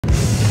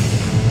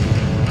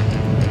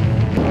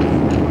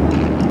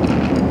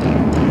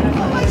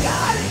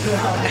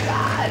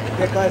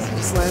Yeah guys,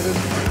 just landed.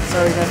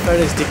 Sorry, no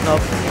photos, dick knob.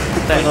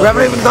 We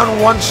haven't even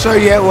done one show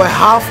yet. We're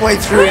halfway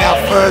through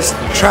our first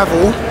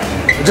travel.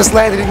 We just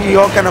landed in New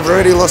York and I've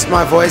already lost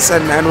my voice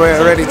and we're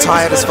already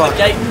tired as fuck.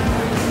 Look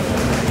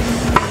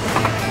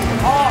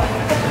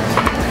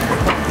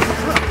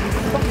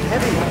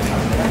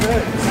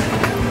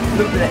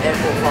at the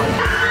airport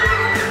flight.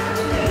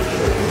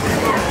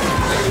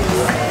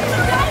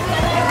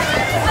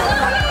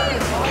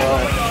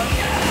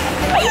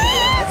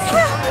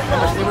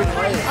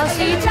 I'll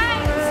see you, James.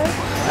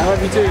 I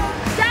love you too.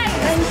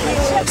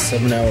 James.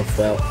 7-hour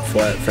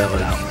flight fell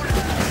out.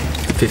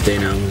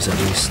 15 hours at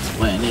least.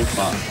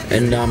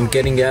 And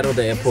getting out of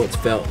the airport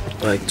felt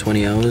like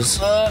 20 hours.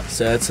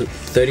 So that's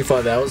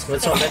 35 hours.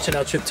 Let's not mention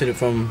our trip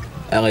from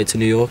LA to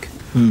New York.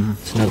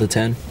 It's another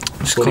 10.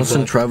 Just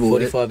constant travel.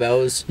 45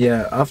 hours.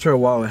 Yeah, after a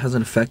while it has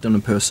an effect on a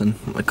person,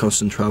 like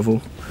constant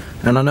travel.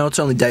 And I know it's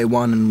only day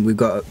one and we've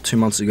got 2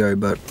 months to go,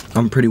 but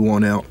I'm pretty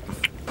worn out.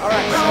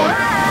 Alright,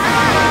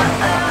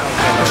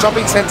 the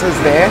shopping centre's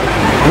there.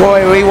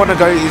 Where we want to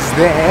go is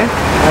there.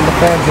 And the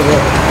fans are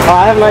there. Oh,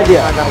 I have an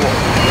idea.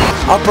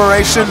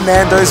 Operation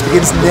Nando's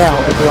begins now,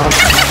 everyone.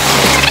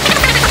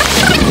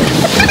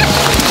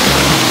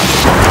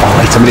 Oh,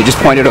 wait, somebody just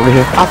pointed over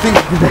here. I think,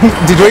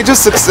 did we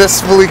just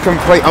successfully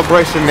complete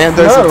Operation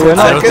Nando's? No, we're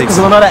not, because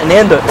we're not at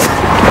Nando's.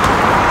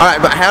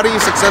 Alright, but how do you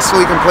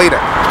successfully complete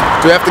it?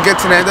 Do we have to get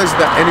to Nando's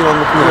without anyone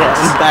looking at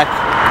us? And back.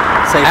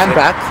 Safely. And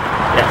back?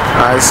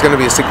 Yeah. It's going to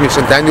be a sick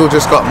mission. Daniel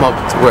just got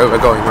mobbed to where we're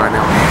going right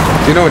now.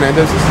 Do you know where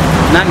Nando's is?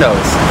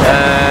 Nando's.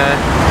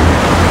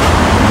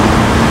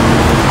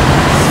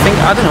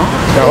 I don't know.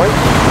 Shall we?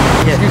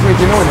 Yeah. Excuse me,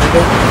 do you know where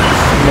Nando's is?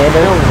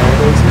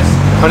 Nando's is.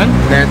 Pardon?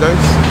 Nando's?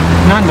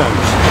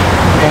 Nando's.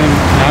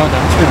 No,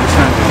 that's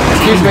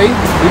Nando's. Excuse me,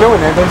 you know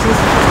where Nando's is?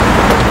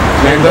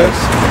 Nando's?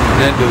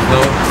 Nando's,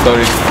 no,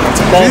 sorry.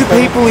 Do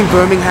people in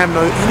Birmingham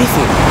know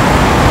anything?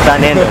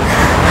 About Nando's.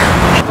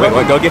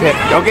 Wait, go get hit.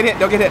 Go get hit,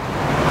 go get hit.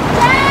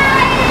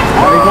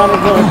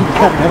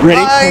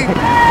 Ready?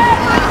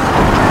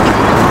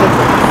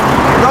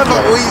 No,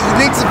 we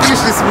need to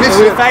finish this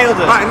mission. We failed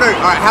it. Alright, no,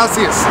 alright, how's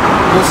this?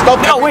 We'll stop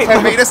every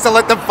 10 meters to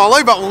let them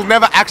follow, but we'll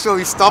never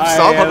actually stop.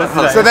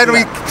 Yeah, so then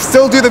we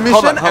still do the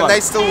mission and they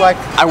still like...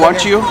 I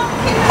want you.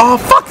 Oh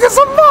fuck, there's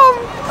a mum!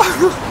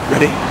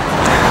 Ready?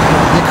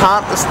 You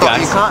can't stop,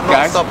 you can't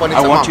not stop when it's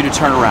a I mum. want you to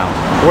turn around.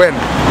 When?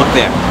 Look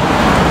there.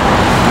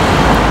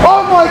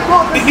 Oh my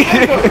god!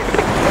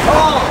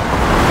 Oh!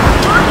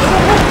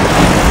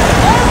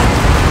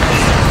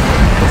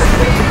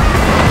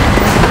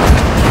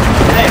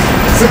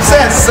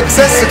 Success,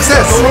 success,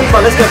 success!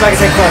 But let's go back and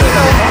take photos.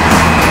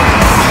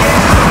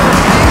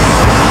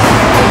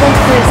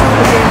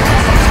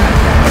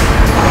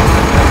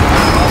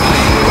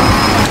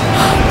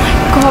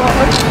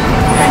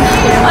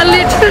 I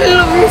literally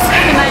love you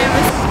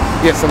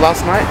so. Yeah, so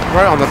last night,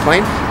 right on the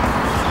plane,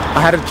 I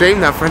had a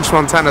dream that French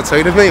Montana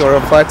tweeted me or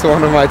replied to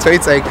one of my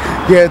tweets saying,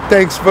 yeah,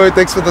 thanks bro,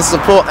 thanks for the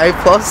support, A+.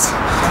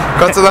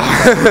 Got to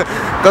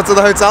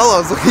the hotel, I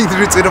was looking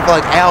through Twitter for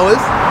like hours.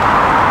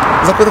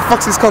 I was like, where the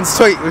fuck's this cunt's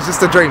tweet? It was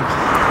just a dream.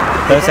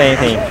 Don't say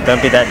anything.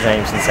 Don't be that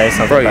James and say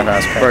something about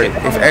ass crack. Bro,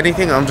 if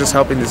anything, I'm just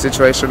helping the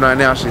situation right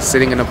now. She's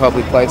sitting in a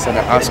public place and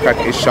her ass crack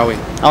is showing.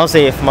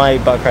 Honestly, if my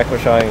butt crack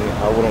was showing,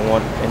 I wouldn't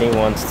want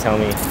anyone to tell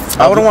me.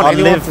 I wouldn't want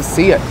anyone to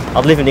see it.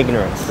 I'd live in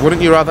ignorance.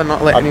 Wouldn't you rather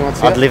not let anyone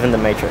see it? I'd live in the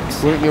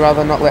Matrix. Wouldn't you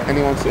rather not let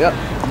anyone see it?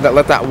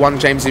 Let that one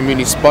James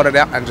Mooney spot it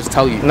out and just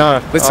tell you. No.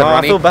 Listen,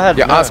 Ronnie, I feel bad.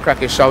 your ass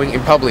crack is showing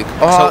in public.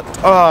 Oh,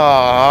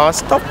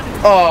 stop.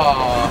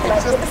 Oh,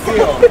 it's just a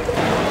feel.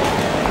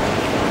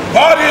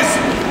 God is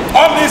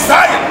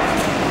omniscient.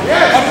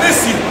 Yes.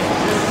 Omniscient.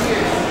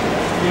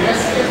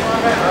 Yes,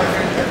 my man. I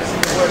agree with every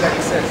single word that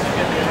he says.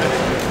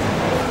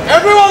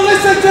 Everyone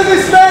listen to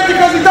this man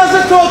because he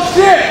doesn't talk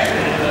shit.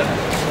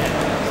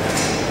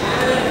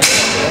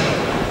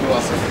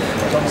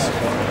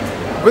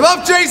 We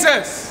love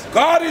Jesus.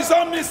 God is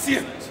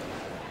omniscient.